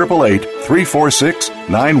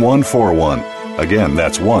 1-888-346-9141. Again,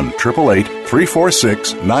 that's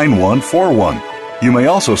 1-888-346-9141. You may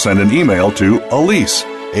also send an email to Elise,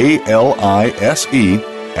 A-L-I-S-E,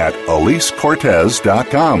 at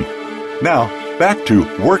EliseCortez.com. Now, back to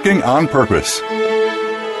Working on Purpose.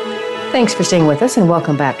 Thanks for staying with us, and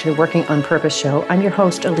welcome back to the Working on Purpose show. I'm your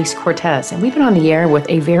host, Elise Cortez, and we've been on the air with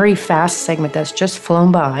a very fast segment that's just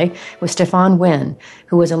flown by with Stefan Wynn,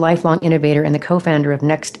 who is a lifelong innovator and the co-founder of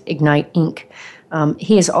Next Ignite, Inc.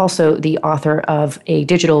 He is also the author of a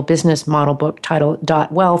digital business model book titled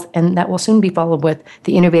 .wealth, and that will soon be followed with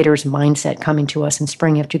The Innovator's Mindset, coming to us in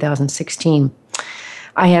spring of 2016.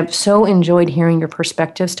 I have so enjoyed hearing your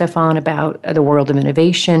perspective, Stefan, about the world of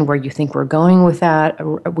innovation, where you think we're going with that.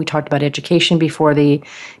 We talked about education before the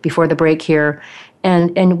break here.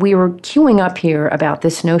 And we were queuing up here about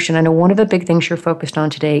this notion. I know one of the big things you're focused on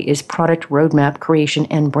today is product roadmap creation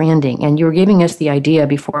and branding. And you were giving us the idea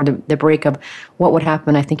before the break of what would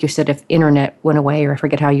happen, I think you said, if internet went away, or I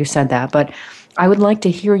forget how you said that. But I would like to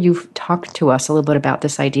hear you talk to us a little bit about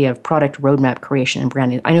this idea of product roadmap creation and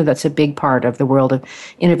branding. I know that's a big part of the world of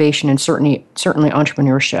innovation and certainly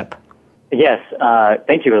entrepreneurship. Yes,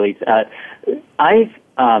 thank you, Elise. I've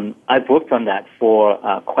worked on that for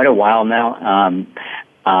quite a while now,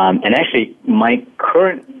 and actually my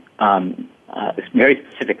current very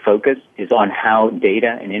specific focus is on how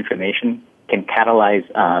data and information can catalyze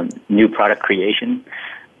new product creation.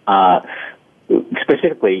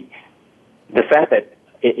 Specifically, the fact that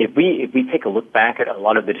if we take a look back at a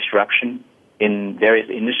lot of the disruption in various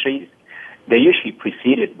industries, they're usually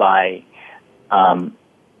preceded by the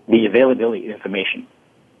availability of information.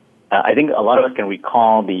 I think a lot of us can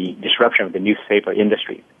recall the disruption of the newspaper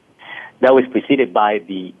industry. That was preceded by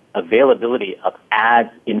the availability of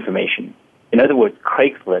ads information. In other words,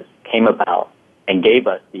 Craigslist came about and gave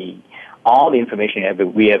us all the information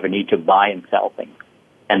we ever need to buy and sell things.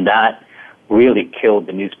 And that really killed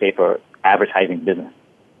the newspaper advertising business,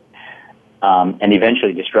 and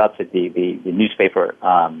eventually disrupted the newspaper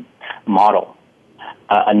model.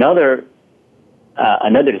 Another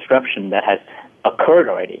disruption that has occurred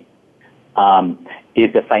already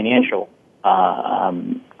is the financial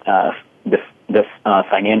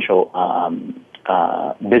financial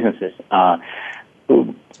businesses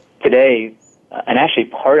today, and actually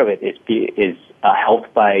part of it is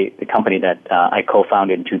helped by the company that I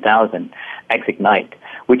co-founded in 2000, X-Ignite,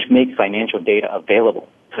 which makes financial data available.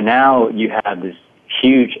 So now you have this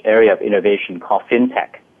huge area of innovation called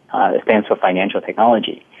FinTech. It stands for financial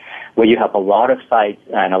technology, where you have a lot of sites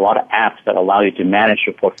and a lot of apps that allow you to manage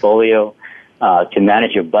your portfolio, to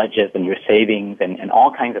manage your budget and your savings and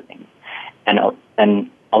all kinds of things. And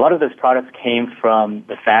a lot of those products came from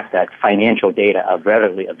the fact that financial data are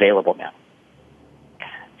readily available now.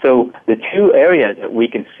 So the two areas that we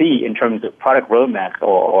can see in terms of product roadmaps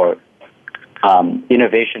or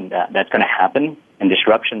innovation that's going to happen and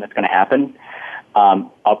disruption that's going to happen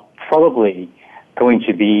are probably going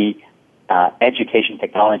to be education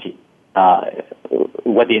technology,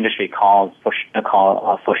 what the industry calls for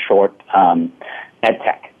short ed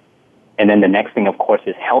tech. And then the next thing, of course,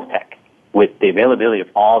 is health tech, with the availability of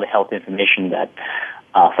all the health information that,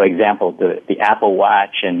 for example, the Apple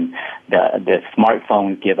Watch and the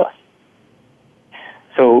smartphones give us.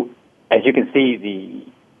 So as you can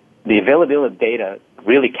see, the availability of data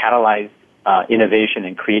really catalyze innovation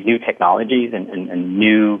and create new technologies and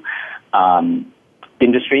new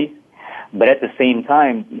industries. But at the same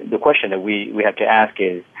time, the question that we have to ask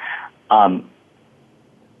is,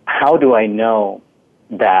 how do I know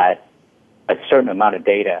that a certain amount of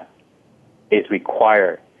data is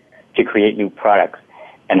required to create new products?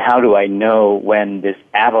 And how do I know when this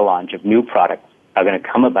avalanche of new products are going to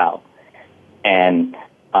come about and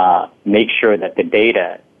make sure that the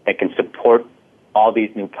data that can support all these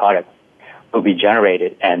new products will be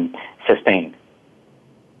generated and sustained?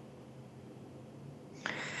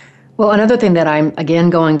 Well, another thing that I'm, again,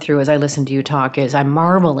 going through as I listen to you talk is I'm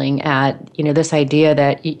marveling at, this idea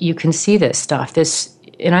that you can see this stuff,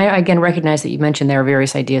 and I, again, recognize that you mentioned there are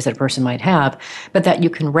various ideas that a person might have, but that you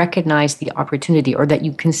can recognize the opportunity or that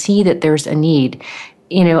you can see that there's a need.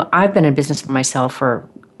 I've been in business for myself for,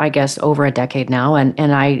 I guess, over a decade now, and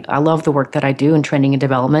I love the work that I do in training and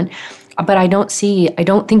development, but I don't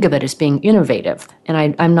think of it as being innovative,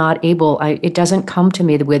 and I'm not able, it doesn't come to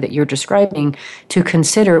me the way that you're describing to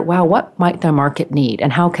consider, wow, what might the market need,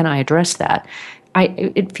 and how can I address that?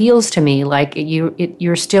 It feels to me like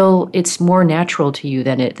it's more natural to you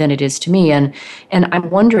than it is to me, and I'm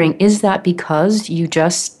wondering, is that because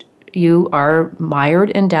you are mired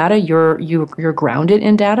in data, you're grounded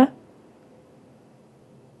in data?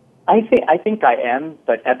 I think I am,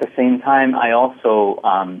 but at the same time, I also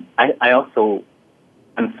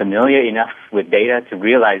am familiar enough with data to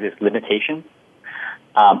realize its limitations.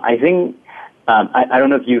 I think I don't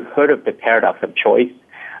know if you've heard of the paradox of choice,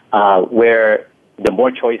 where the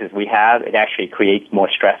more choices we have, it actually creates more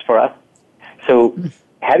stress for us. So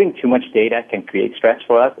having too much data can create stress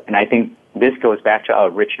for us, and I think this goes back to our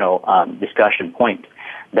original discussion point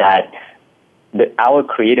that our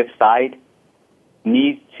creative side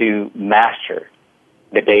needs to master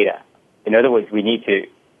the data. In other words, we need to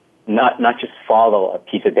not just follow a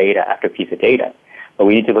piece of data after piece of data, but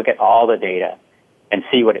we need to look at all the data and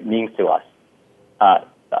see what it means to us.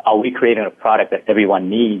 Are we creating a product that everyone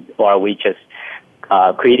needs, or are we just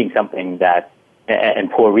creating something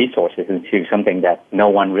and pour resources into something that no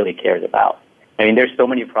one really cares about? I mean, there's so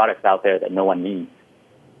many products out there that no one needs,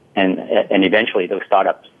 and eventually those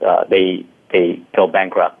startups they go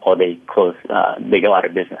bankrupt or they close, they go out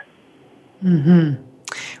of business. Mm-hmm.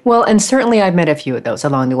 Well, and certainly I've met a few of those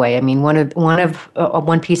along the way. I mean,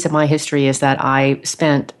 one piece of my history is that I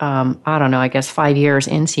spent, 5 years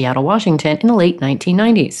in Seattle, Washington in the late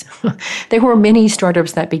 1990s. There were many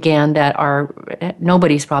startups that began that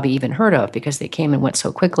nobody's probably even heard of because they came and went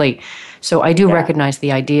so quickly. So I do recognize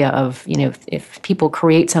the idea of, if people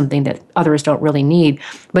create something that others don't really need.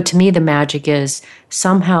 But to me, the magic is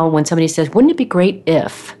somehow when somebody says, wouldn't it be great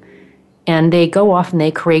if, and they go off and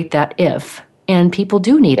they create that if, and people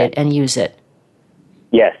do need it and use it.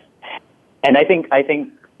 Yes, and I think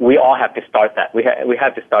we all have to start that. We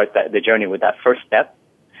have to start the journey with that first step,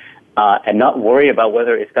 and not worry about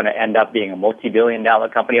whether it's going to end up being a multi-billion-dollar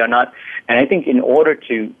company or not. And I think in order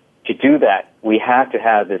to do that, we have to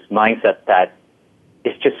have this mindset that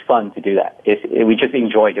it's just fun to do that. We just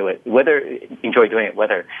enjoy doing it. Whether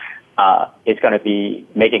it's going to be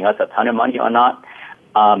making us a ton of money or not.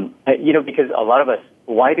 Because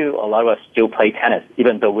why do a lot of us still play tennis,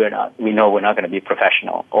 even though we know we're not going to be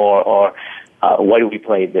professional? Or why do we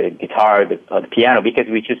play the guitar, the piano? Because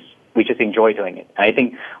we just enjoy doing it. And I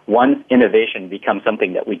think once innovation becomes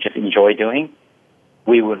something that we just enjoy doing,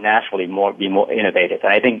 we will naturally be more innovative.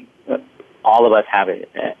 And I think all of us have it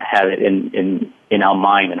in our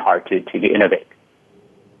mind and heart to innovate.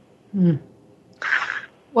 Mm.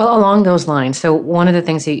 Well, along those lines, so one of the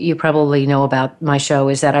things that you probably know about my show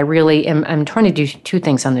is that I really I'm trying to do two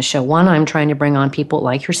things on the show. One, I'm trying to bring on people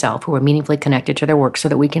like yourself who are meaningfully connected to their work so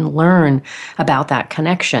that we can learn about that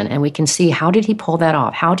connection and we can see, how did he pull that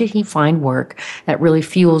off? How did he find work that really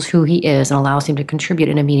fuels who he is and allows him to contribute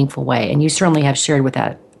in a meaningful way? And you certainly have shared with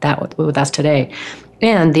that that with us today.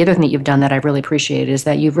 And the other thing that you've done that I really appreciate is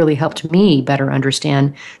that you've really helped me better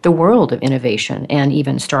understand the world of innovation and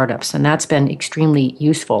even startups, and that's been extremely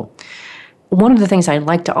useful. One of the things I'd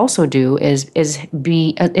like to also do is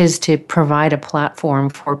to provide a platform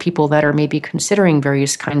for people that are maybe considering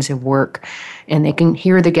various kinds of work, and they can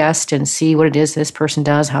hear the guest and see what it is this person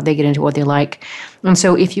does, how they get into what they like. And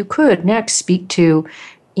so if you could next speak to,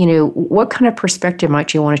 what kind of perspective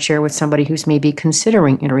might you want to share with somebody who's maybe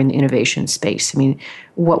considering entering the innovation space? I mean,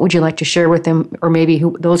 what would you like to share with them, or maybe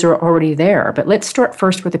those are already there? But let's start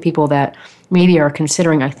first with the people that maybe are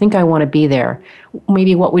considering, I think I want to be there.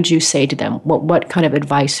 Maybe what would you say to them? What kind of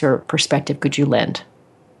advice or perspective could you lend?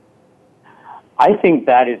 I think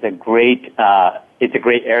that is a great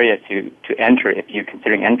area to enter if you're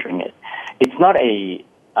considering entering it. It's not a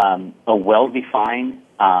well-defined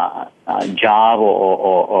job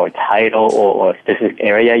or title or specific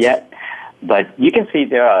area yet, but you can see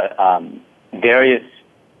there are various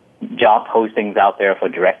job postings out there for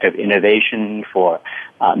director of innovation, for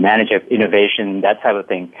manager of innovation, that type of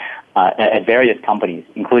thing, at various companies,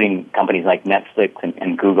 including companies like Netflix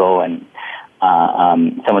and Google and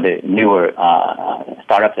some of the newer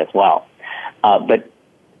startups as well. But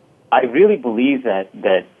I really believe that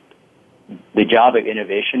the job of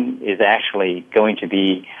innovation is actually going to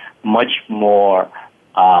be much more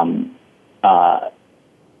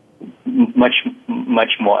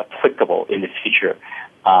applicable in the future,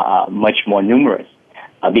 much more numerous,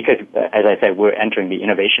 because, as I said, we're entering the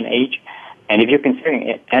innovation age. And if you're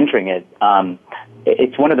considering entering it,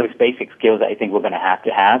 it's one of those basic skills that I think we're going to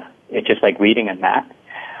have. It's just like reading and math.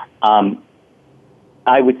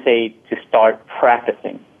 I would say to start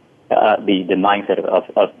practicing the mindset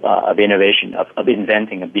of innovation, of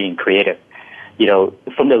inventing, of being creative.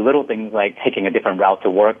 From the little things like taking a different route to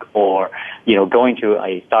work, or going to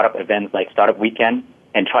a startup event like Startup Weekend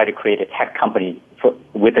and try to create a tech company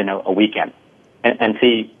within a weekend, and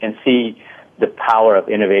see the power of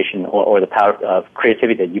innovation or the power of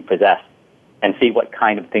creativity that you possess, and see what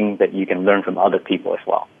kind of things that you can learn from other people as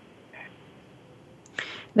well.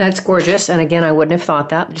 That's gorgeous. And again, I wouldn't have thought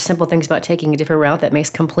that. Just simple things about taking a different route. That makes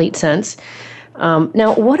complete sense.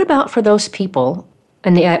 Now, what about for those people?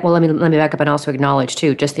 And let me back up and also acknowledge,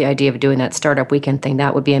 too, just the idea of doing that startup weekend thing.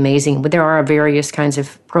 That would be amazing. But there are various kinds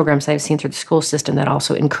of programs I've seen through the school system that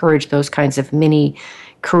also encourage those kinds of mini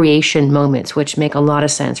creation moments, which make a lot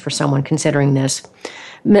of sense for someone considering this.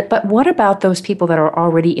 But what about those people that are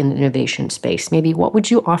already in the innovation space? Maybe what would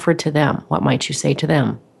you offer to them? What might you say to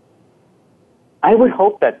them? I would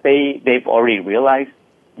hope that they've already realized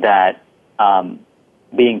that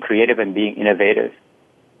being creative and being innovative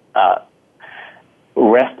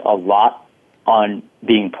rest a lot on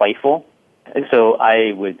being playful. So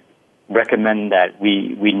I would recommend that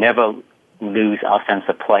we never lose our sense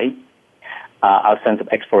of play, our sense of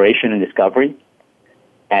exploration and discovery,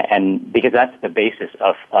 and because that's the basis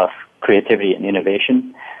of creativity and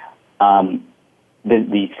innovation.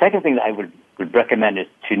 The second thing that I would recommend is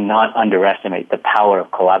to not underestimate the power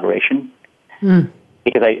of collaboration,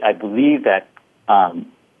 because I believe that I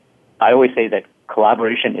always say that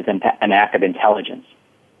collaboration is an act of intelligence,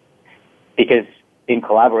 because in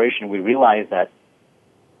collaboration we realize that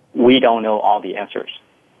we don't know all the answers,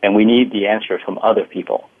 and we need the answers from other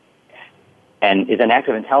people. And it's an act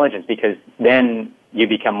of intelligence because then you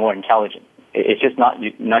become more intelligent. It's just not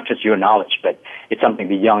just your knowledge, but it's something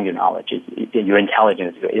beyond your knowledge. It's your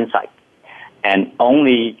intelligence, your insight. And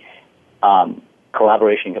only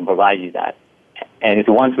collaboration can provide you that. And it's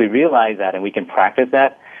once we realize that and we can practice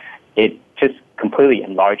that, it just completely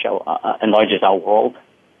enlarges our world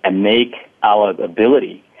and make our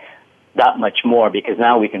ability that much more, because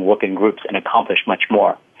now we can work in groups and accomplish much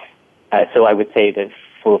more. So I would say that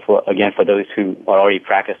for those who are already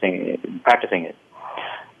practicing it,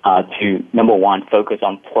 to, number one, focus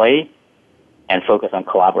on play and focus on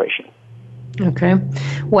collaboration. Okay.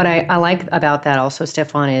 What I like about that also,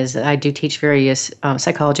 Stefan, is I do teach various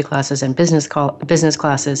psychology classes and business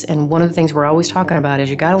classes, and one of the things we're always talking about is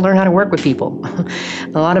you got to learn how to work with people.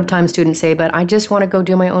 A lot of times students say, but I just want to go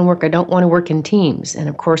do my own work. I don't want to work in teams. And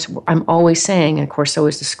of course, I'm always saying, and of course, so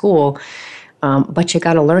is the school, but you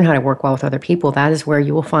got to learn how to work well with other people. That is where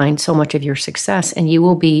you will find so much of your success, and you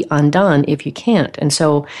will be undone if you can't. And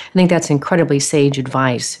so I think that's incredibly sage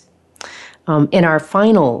advice. In our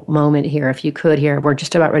final moment here, if you could here, we're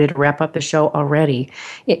just about ready to wrap up the show already.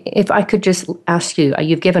 If I could just ask you,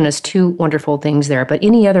 you've given us two wonderful things there, but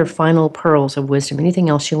any other final pearls of wisdom, anything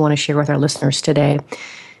else you want to share with our listeners today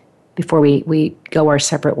before we go our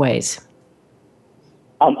separate ways?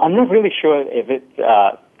 I'm not really sure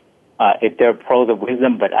if there are pearls of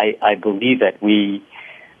wisdom, but I believe that we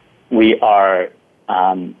we are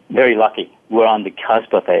very lucky. We're on the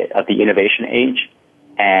cusp of the innovation age,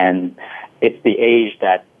 and it's the age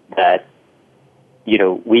that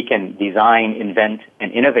we can design, invent,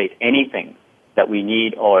 and innovate anything that we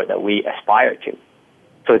need or that we aspire to.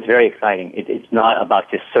 So it's very exciting. It's not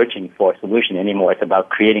about just searching for a solution anymore. It's about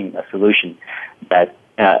creating a solution that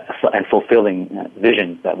and fulfilling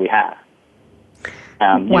visions that we have.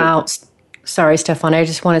 Wow. Sorry, Stefan. I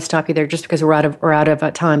just want to stop you there just because we're out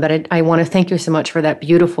of time. But I want to thank you so much for that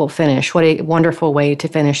beautiful finish. What a wonderful way to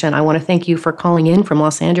finish. And I want to thank you for calling in from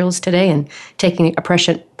Los Angeles today and taking a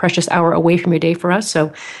precious hour away from your day for us.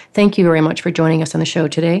 So thank you very much for joining us on the show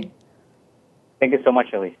today. Thank you so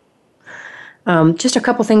much, Elise. Just a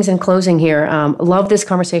couple things in closing here. Love this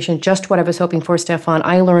conversation, just what I was hoping for, Stefan.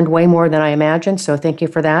 I learned way more than I imagined, so thank you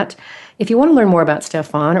for that. If you want to learn more about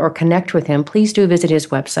Stefan or connect with him, please do visit his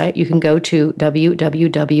website. You can go to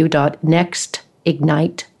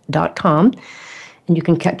www.nextignite.com, and you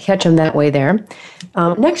can catch him that way there.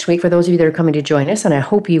 Next week, for those of you that are coming to join us, and I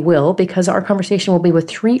hope you will, because our conversation will be with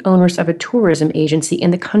 3 owners of a tourism agency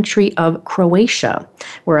in the country of Croatia,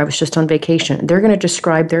 where I was just on vacation. They're going to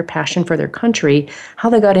describe their passion for their country, how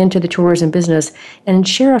they got into the tourism business, and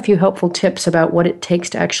share a few helpful tips about what it takes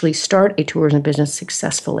to actually start a tourism business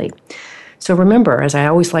successfully. So remember, as I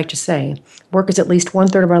always like to say, work is at least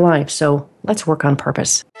 1/3 of our life, so let's work on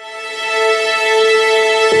purpose.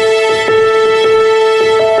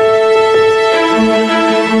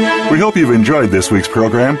 We hope you've enjoyed this week's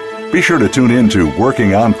program. Be sure to tune in to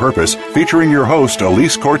Working on Purpose, featuring your host,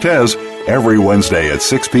 Elise Cortez, every Wednesday at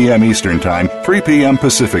 6 p.m. Eastern Time, 3 p.m.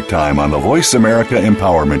 Pacific Time on the Voice America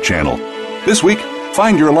Empowerment Channel. This week,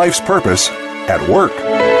 find your life's purpose at work.